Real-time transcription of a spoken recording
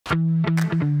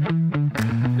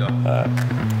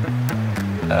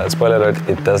Spoiler alert,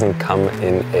 it doesn't come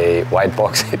in a white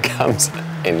box, it comes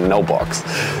in no box.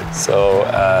 So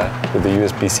with the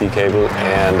USB-C cable,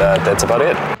 and that's about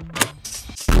it.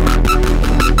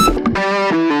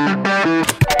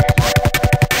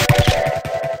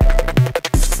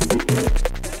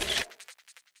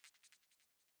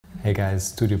 Hey guys,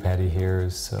 Studio Paddy here.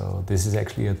 So this is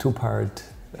actually a two-part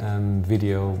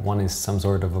video. One is some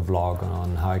sort of a vlog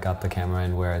on how I got the camera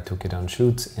and where I took it on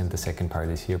shoots, and the second part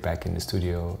is here back in the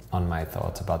studio on my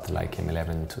thoughts about the Leica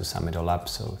M11 to sum it all up.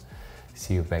 So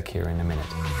see you back here in a minute.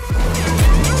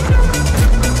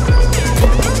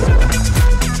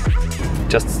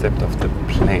 Just stepped off the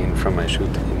plane from my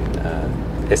shoot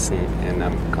in Essen, and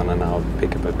I'm gonna now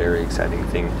pick up a very exciting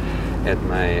thing at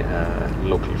my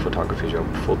local photography shop,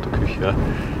 Fotoküche.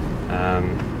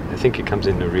 I think it comes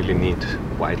in a really neat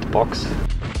white box.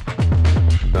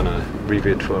 I'm gonna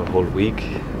review it for a whole week.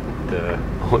 The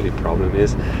only problem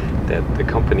is that the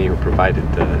company who provided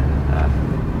the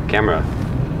camera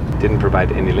didn't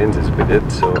provide any lenses with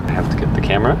it, so I have to get the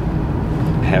camera,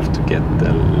 I have to get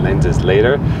the lenses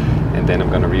later, and then I'm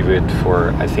gonna review it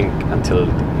for, I think, until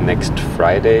next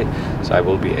Friday. So I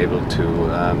will be able to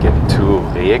get to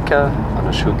Rijeka on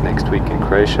a shoot next week in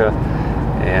Croatia,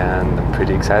 and I'm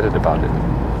pretty excited about it.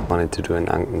 I wanted to do an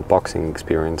unboxing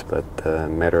experience, but the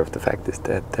matter of the fact is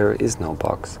that there is no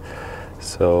box.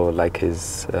 So Leica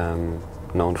is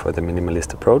known for the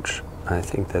minimalist approach. I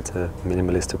think that's a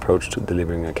minimalist approach to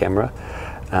delivering a camera.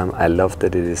 I love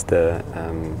that it is the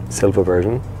silver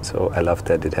version, so I love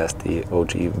that it has the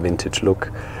OG vintage look,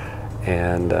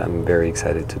 and I'm very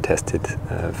excited to test it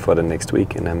for the next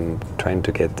week. And I'm trying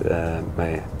to get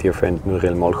my dear friend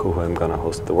Muriel Molcho, who I'm gonna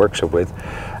host the workshop with,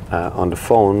 on the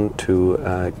phone to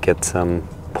get some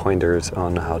pointers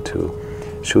on how to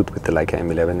shoot with the Leica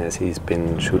M11, as he's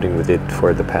been shooting with it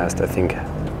for the past, I think,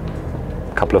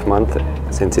 couple of months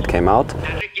since it came out.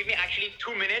 Patrick, give me actually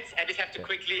 2 minutes. I just have to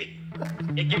quickly.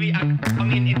 Yeah, give me.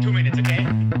 Come in 2 minutes, okay?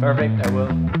 Perfect, I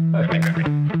will. Perfect, perfect.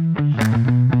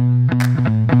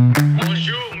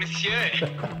 Bonjour, monsieur.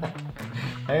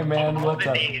 Hey man, what's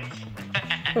up? Days.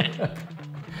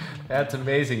 That's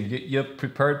amazing. You're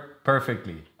prepared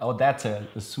perfectly. Oh, that's a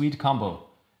sweet combo.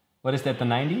 What is that, the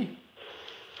 90?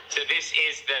 So this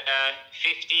is the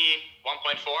 50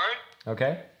 1.4.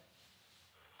 Okay.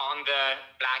 On the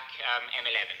black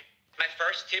M11. My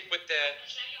first tip with the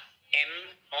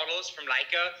M models from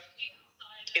Leica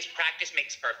is practice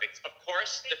makes perfect. Of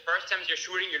course, the first times you're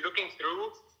shooting, you're looking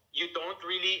through, you don't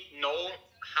really know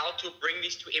how to bring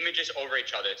these two images over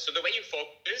each other. So the way you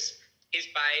focus is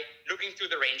by looking through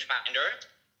the rangefinder,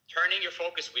 turning your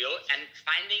focus wheel and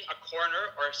finding a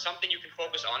corner or something you can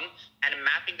focus on and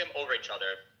mapping them over each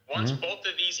other. Once both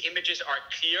of these images are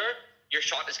clear, your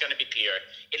shot is going to be clear.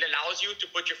 It allows you to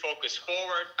put your focus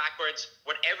forward, backwards,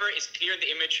 whatever is clear in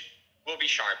the image will be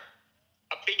sharp.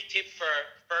 A big tip for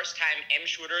first-time M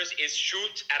shooters is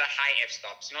shoot at a high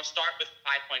f-stop. So, start with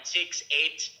 5.6,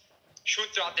 8, shoot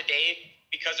throughout the day,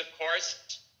 because of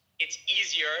course, it's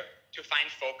easier to find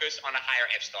focus on a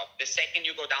higher f-stop. The second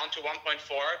you go down to 1.4,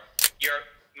 your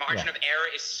margin of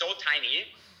error is so tiny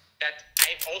that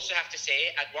I also have to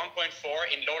say at 1.4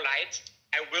 in low light,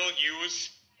 I will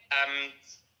use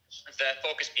the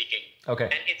focus peaking. Okay.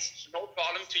 And it's no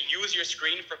problem to use your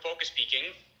screen for focus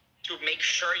peaking to make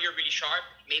sure you're really sharp,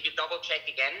 maybe double check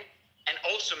again, and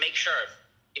also make sure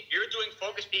if you're doing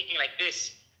focus peaking like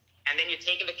this, and then you're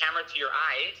taking the camera to your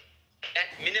eye,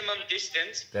 that minimum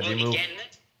distance will again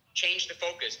change the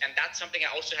focus, and that's something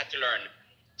I also had to learn.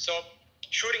 So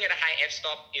shooting at a high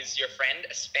f-stop is your friend,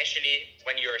 especially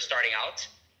when you're starting out,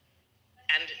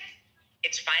 and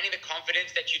it's finding the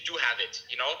confidence that you do have it,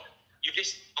 You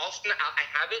just, often I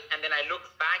have it, and then I look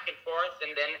back and forth,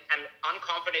 and then I'm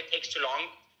unconfident, it takes too long.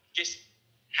 Just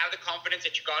have the confidence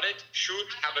that you got it, shoot,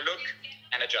 have a look,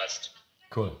 and adjust.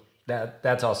 Cool.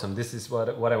 That's awesome. This is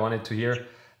what I wanted to hear.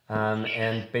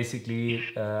 And basically,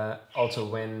 also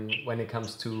when it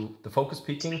comes to the focus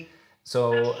peaking, so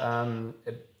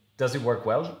does it work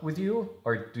well with you,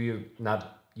 or do you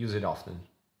not use it often?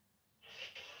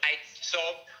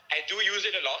 I do use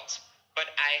it a lot,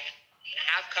 but I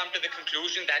have come to the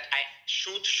conclusion that I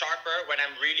shoot sharper when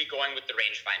I'm really going with the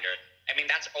rangefinder. I mean,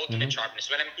 that's ultimate sharpness.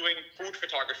 When I'm doing food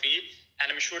photography and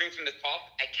I'm shooting from the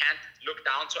top, I can't look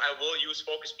down, so I will use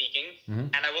focus peaking.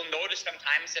 And I will notice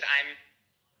sometimes that I'm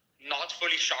not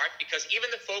fully sharp, because even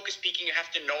the focus peaking, you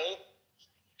have to know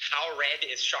how red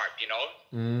is sharp,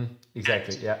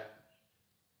 Exactly, and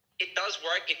it does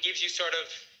work. It gives you sort of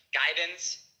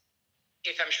guidance.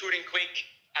 If I'm shooting quick,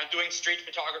 I'm doing street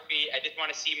photography. I just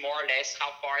want to see more or less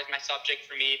how far is my subject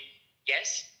for me.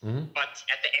 Yes, but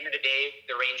at the end of the day,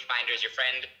 the rangefinder is your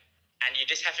friend, and you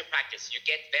just have to practice. You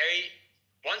get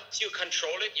once you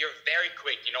control it, you're very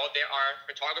quick. You know, there are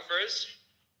photographers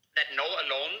that know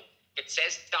alone. It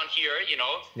says down here, you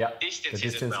know,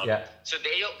 distances as well. Yeah. So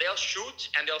they'll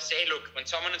shoot and they'll say, look, when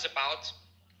someone is about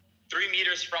 3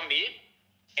 meters from me,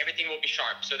 everything will be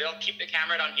sharp. So they'll keep the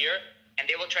camera down here and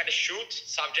they will try to shoot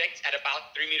subjects at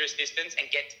about 3 meters distance and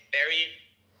get very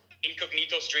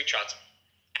incognito street shots.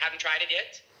 I haven't tried it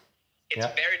yet. It's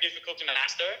very difficult to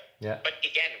master. Yeah. But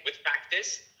again, with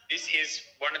practice, this is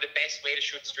one of the best way to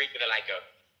shoot street with a Leica.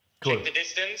 Cool. Check the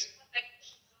distance,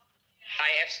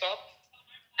 high f-stop,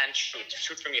 and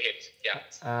shoot from your hips. Yeah.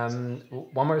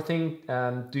 One more thing.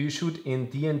 Do you shoot in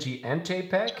DNG and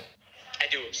JPEG? I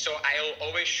do. So I'll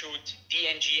always shoot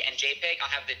DNG and JPEG.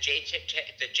 I'll have the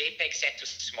JPEG set to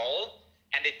small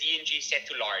and the DNG set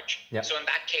to large. Yeah. So in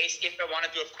that case, if I want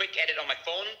to do a quick edit on my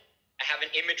phone, I have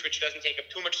an image which doesn't take up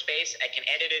too much space. I can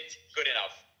edit it good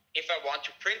enough. If I want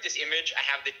to print this image, I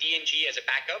have the DNG as a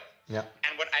backup. Yeah.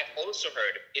 And what I've also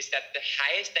heard is that the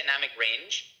highest dynamic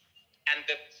range and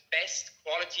the best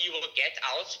quality you will get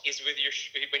out is when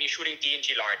you're shooting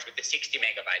DNG large with the 60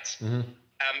 megabytes.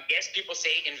 Yes, people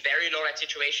say in very low light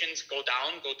situations, go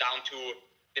down to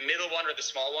the middle one or the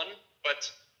small one. But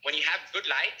when you have good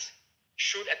light,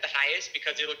 shoot at the highest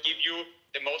because it'll give you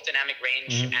the most dynamic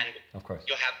range and of course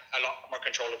you'll have a lot more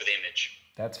control over the image.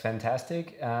 That's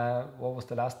fantastic. What was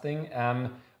the last thing?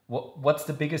 What's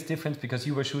the biggest difference? Because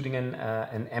you were shooting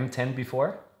an M10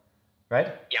 before,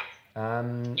 right? Yeah.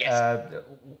 Yes.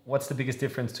 What's the biggest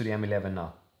difference to the M11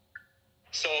 now?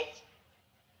 So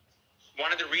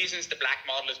one of the reasons the black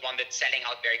model is one that's selling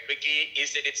out very quickly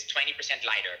is that it's 20%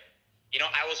 lighter. You know,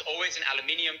 I was always an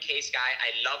aluminum case guy.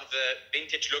 I love the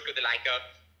vintage look of the Leica.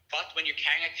 But when you're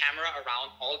carrying a camera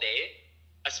around all day,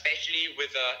 especially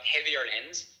with a heavier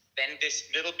lens, then this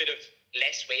little bit of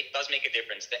less weight does make a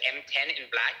difference. The M10 in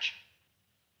black,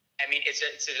 I mean, it's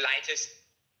the lightest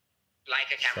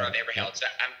Leica camera I've ever held. So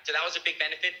that was a big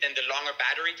benefit. Then the longer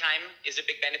battery time is a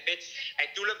big benefit. I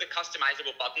do love the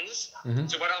customizable buttons.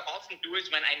 So what I'll often do is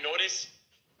when I notice,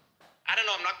 I don't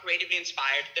know, I'm not creatively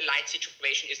inspired, the light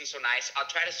situation isn't so nice,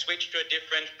 I'll try to switch to a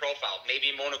different profile,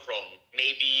 maybe monochrome,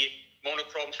 maybe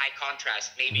monochrome high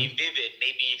contrast, maybe vivid,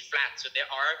 maybe flat. So there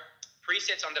are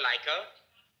presets on the Leica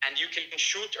and you can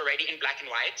shoot already in black and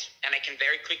white, and I can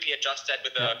very quickly adjust that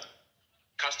with a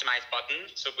customized button.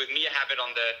 So with me, I have it on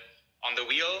the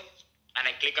wheel and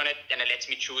I click on it and it lets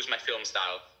me choose my film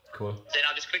style. Cool. Then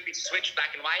I'll just quickly switch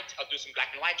black and white. I'll do some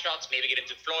black and white shots, maybe get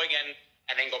into flow again,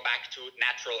 and then go back to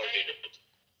natural or vivid.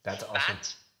 That's awesome.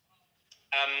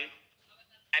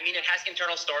 I mean, it has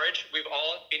internal storage. We've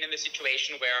all been in the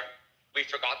situation where we've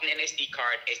forgotten an SD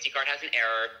card. SD card has an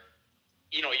error.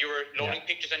 You know, you were loading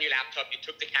pictures on your laptop. You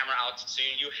took the camera out. So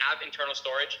you have internal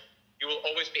storage. You will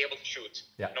always be able to shoot,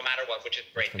 no matter what, which is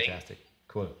a great thing. Fantastic.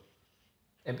 Cool.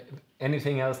 And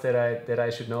anything else that I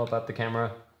should know about the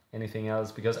camera? Anything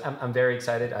else? Because I'm very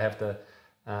excited. I have the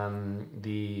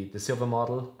silver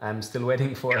model. I'm still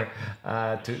waiting for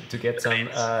to get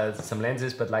some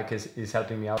lenses, but Leica is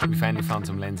helping me out. We finally found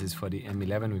some lenses for the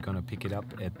M11. We're gonna pick it up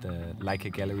at the Leica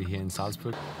gallery here in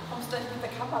Salzburg. Kommst du eigentlich mit der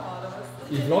Kamera oder was?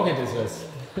 Ich vlogge das was.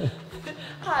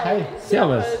 Hi. Hi.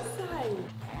 Servus. Hi.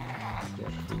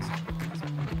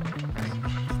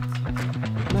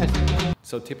 Nice.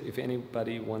 So tip, if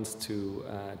anybody wants to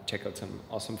check out some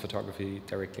awesome photography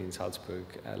directly in Salzburg,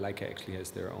 Leica actually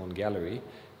has their own gallery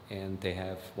and they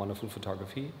have wonderful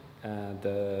photography.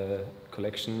 The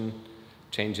collection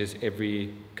changes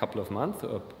every couple of months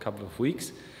or a couple of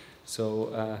weeks.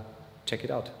 So check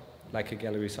it out, Leica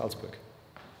Gallery Salzburg.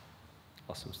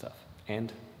 Awesome stuff.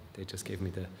 And they just gave me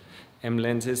the M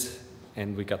lenses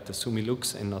and we got the Sumi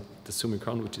Lux and not the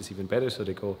Summicron, which is even better. So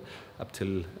they go up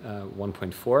till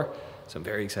 1.4. So I'm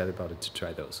very excited about it to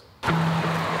try those. Huh?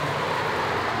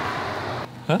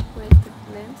 Where's the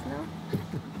lens now?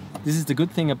 This is the good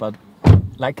thing about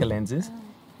Leica lenses.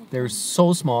 They're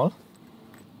so small.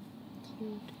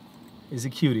 Cute. It's a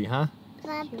cutie, huh?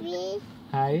 Papi,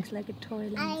 Hi. Looks like a toy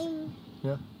lens.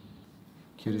 Yeah.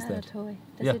 Cute is Another that? toy.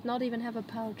 Does it not even have a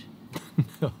pouch?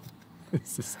 No.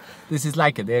 This is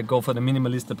Leica. They go for the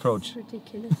minimalist approach. It's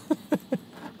ridiculous.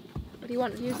 What do you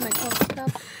want to use my coffee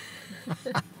cup?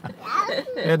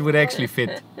 It would actually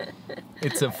fit.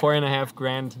 It's a 4.5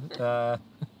 grand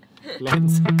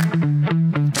lens.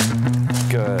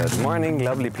 Good morning,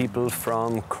 lovely people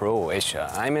from Croatia.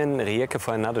 I'm in Rijeka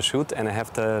for another shoot and I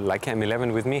have the Leica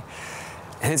M11 with me.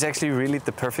 And it's actually really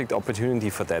the perfect opportunity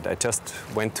for that. I just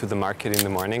went to the market in the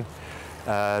morning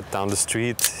down the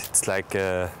street. It's like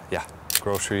a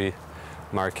grocery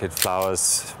market,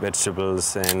 flowers,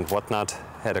 vegetables and whatnot.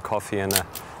 Had a coffee and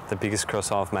the biggest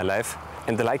croissant of my life.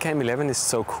 And the Leica M11 is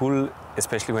so cool,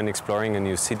 especially when exploring a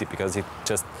new city, because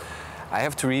I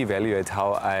have to reevaluate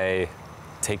how I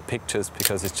take pictures,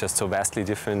 because it's just so vastly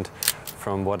different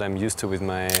from what I'm used to with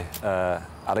my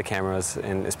other cameras,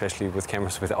 and especially with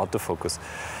cameras with autofocus.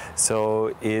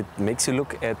 So it makes you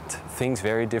look at things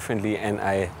very differently, and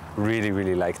I really,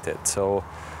 really like that. So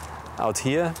out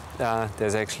here,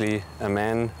 there's actually a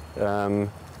man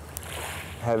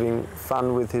having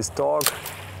fun with his dog.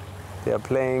 They are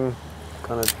playing,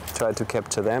 gonna try to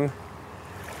capture them.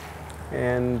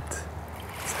 And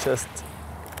it's just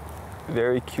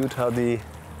very cute how the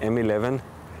M11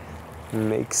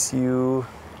 makes you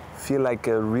feel like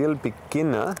a real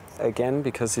beginner again,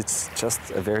 because it's just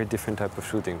a very different type of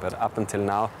shooting. But up until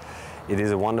now, it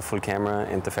is a wonderful camera,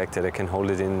 and the fact that I can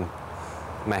hold it in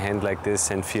my hand like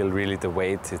this and feel really the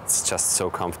weight, it's just so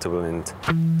comfortable. And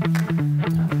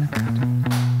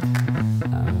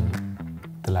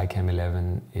the Leica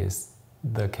M11 is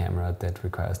the camera that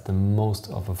requires the most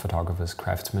of a photographer's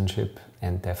craftsmanship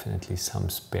and definitely some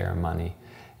spare money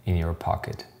in your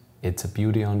pocket. It's a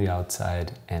beauty on the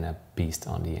outside and a beast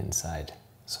on the inside.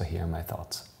 So here are my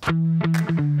thoughts.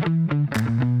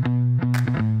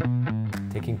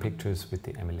 Taking pictures with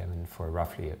the M11 for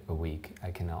roughly a week,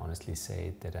 I can honestly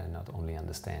say that I not only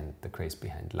understand the craze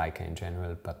behind Leica in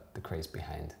general, but the craze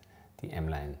behind the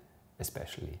M-line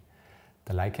especially.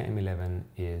 The Leica M11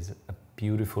 is a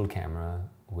beautiful camera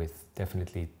with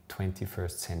definitely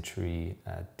 21st century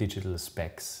digital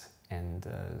specs, and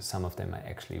some of them are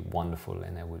actually wonderful,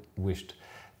 and I wished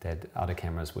that other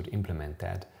cameras would implement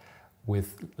that,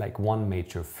 with like one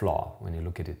major flaw when you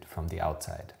look at it from the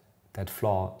outside. That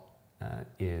flaw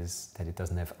is that it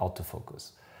doesn't have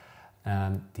autofocus.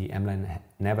 The M-line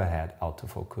never had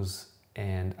autofocus,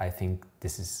 and I think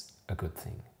this is a good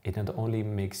thing. It not only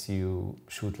makes you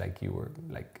shoot like you were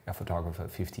like a photographer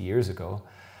 50 years ago,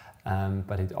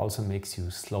 but it also makes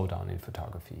you slow down in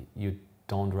photography. You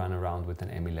don't run around with an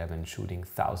M11 shooting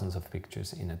thousands of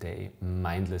pictures in a day,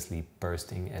 mindlessly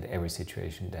bursting at every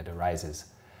situation that arises.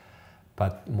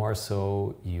 But more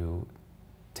so, you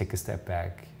take a step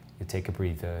back, you take a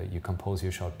breather, you compose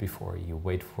your shot before, you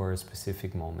wait for a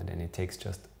specific moment, and it takes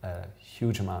just a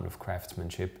huge amount of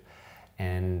craftsmanship.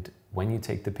 And when you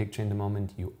take the picture in the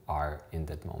moment, you are in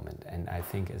that moment. And I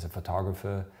think as a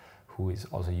photographer who is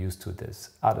also used to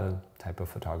this other type of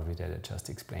photography that I just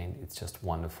explained, it's just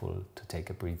wonderful to take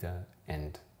a breather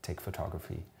and take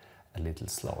photography a little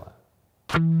slower.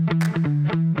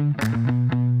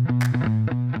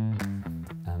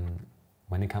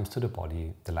 When it comes to the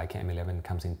body, the Leica M11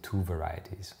 comes in two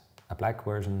varieties, a black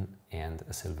version and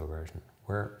a silver version,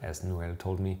 where, as Noel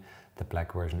told me, the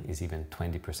black version is even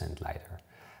 20% lighter.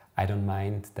 I don't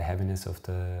mind the heaviness of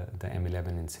the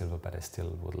M11 in silver, but I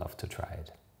still would love to try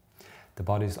it. The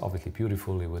body is obviously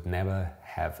beautiful. It would never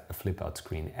have a flip out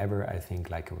screen ever. I think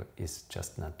Leica is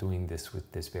just not doing this with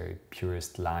this very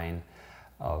purist line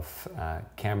of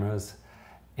cameras.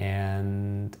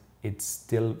 And it's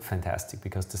still fantastic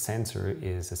because the sensor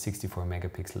is a 64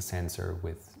 megapixel sensor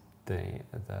with the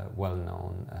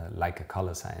well-known Leica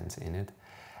color science in it.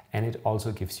 And it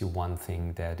also gives you one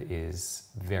thing that is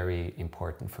very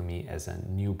important for me as a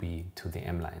newbie to the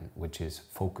M-line, which is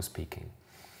focus peaking.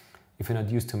 If you're not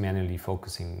used to manually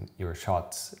focusing your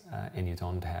shots and you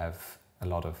don't have a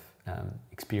lot of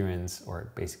experience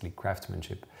or basically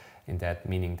craftsmanship in that,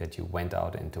 meaning that you went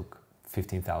out and took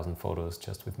 15,000 photos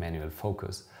just with manual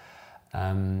focus,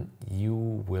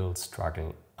 you will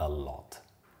struggle a lot.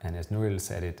 And as Nuril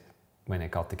said it, when I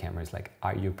got the camera, it's like,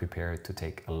 are you prepared to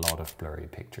take a lot of blurry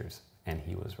pictures? And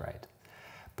he was right.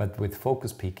 But with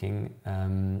focus peaking,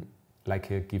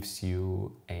 Leica gives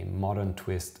you a modern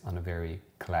twist on a very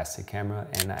classic camera,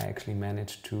 and I actually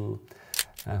managed to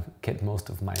get most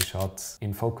of my shots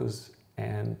in focus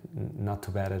and not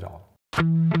too bad at all.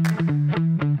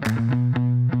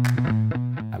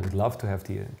 I would love to have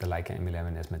the Leica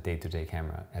M11 as my day-to-day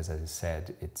camera. As I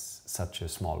said, it's such a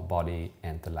small body,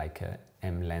 and the Leica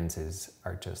M lenses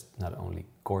are just not only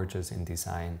gorgeous in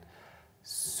design,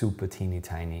 super teeny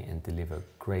tiny and deliver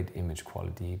great image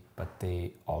quality, but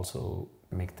they also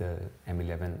make the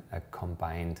M11 a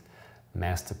combined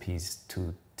masterpiece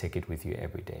to take it with you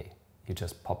every day. You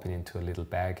just pop it into a little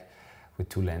bag with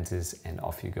two lenses and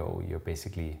off you go. You're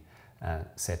basically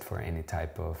set for any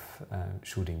type of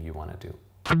shooting you want to do.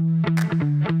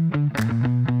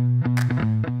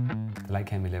 The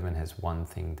Leica M11 has one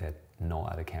thing that no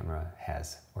other camera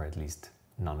has, or at least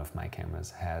none of my cameras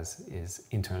has, is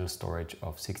internal storage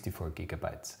of 64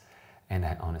 gigabytes. And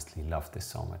I honestly love this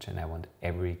so much, and I want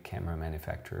every camera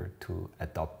manufacturer to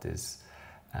adopt this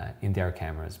in their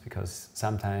cameras, because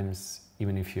sometimes,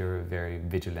 even if you're very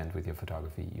vigilant with your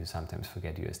photography, you sometimes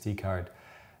forget your SD card,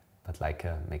 but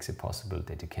Leica makes it possible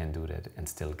that you can do that and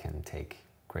still can take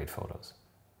great photos.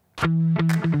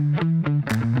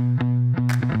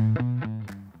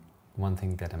 One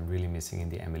thing that I'm really missing in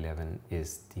the M11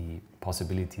 is the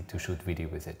possibility to shoot video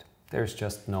with it. There's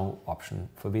just no option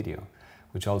for video,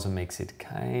 which also makes it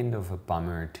kind of a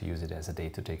bummer to use it as a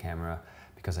day-to-day camera,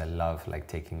 because I love like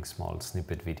taking small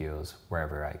snippet videos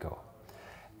wherever I go.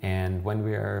 And when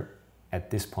we are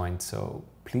at this point, so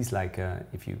please Leica,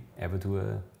 if you ever do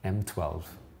a M12,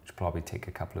 which will probably take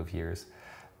a couple of years,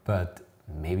 but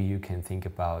maybe you can think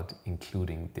about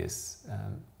including this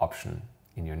option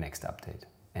in your next update.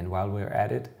 And while we're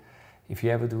at it, if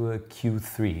you ever do a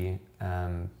Q3,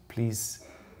 please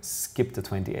skip the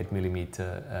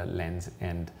 28mm lens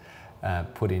and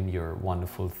put in your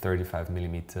wonderful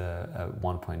 35mm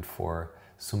 1.4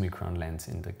 Summicron lens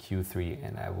in the Q3,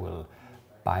 and I will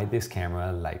buy this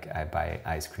camera like I buy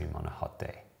ice cream on a hot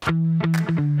day.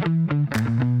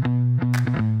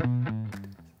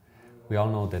 We all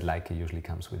know that Leica usually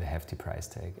comes with a hefty price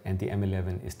tag, and the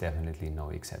M11 is definitely no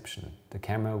exception. The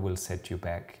camera will set you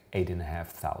back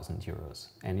 8,500 euros.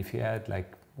 And if you add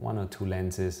like 1 or 2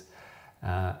 lenses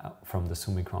from the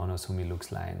Summicron or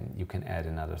Summilux line, you can add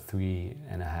another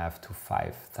 3,500 to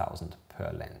 5,000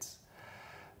 per lens.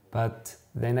 But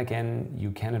then again,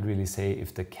 you cannot really say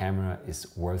if the camera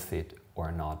is worth it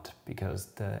or not, because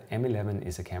the M11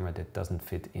 is a camera that doesn't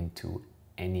fit into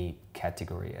any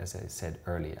category, as I said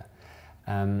earlier.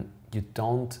 You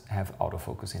don't have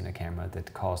autofocus in a camera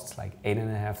that costs like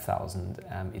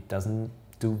 8,500. It doesn't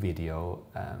do video.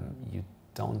 You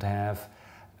don't have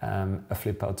a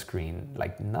flip out screen,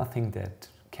 like nothing that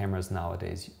cameras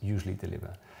nowadays usually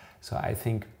deliver. So I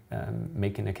think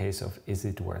making a case of is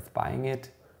it worth buying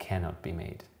it cannot be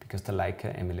made, because the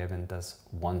Leica M11 does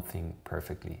one thing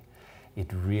perfectly.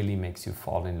 It really makes you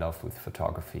fall in love with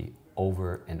photography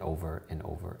over and over and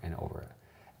over and over.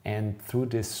 And through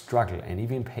this struggle, and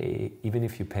even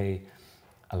if you pay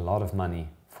a lot of money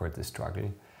for this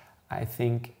struggle, I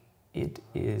think it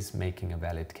is making a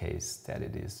valid case that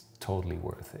it is totally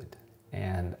worth it.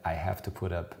 And I have to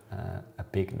put up a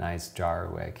big nice jar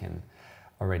where I can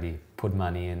already put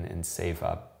money in and save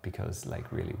up, because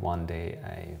like really one day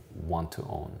I want to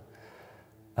own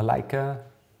a Leica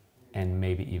and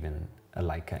maybe even a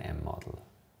Leica M model.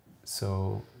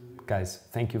 So guys,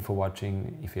 thank you for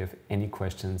watching. If you have any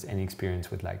questions, any experience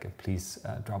with Leica, please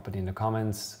drop it in the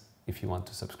comments. If you want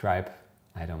to subscribe,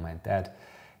 I don't mind that.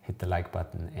 Hit the like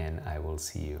button, and I will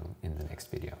see you in the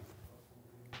next video.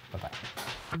 Bye-bye.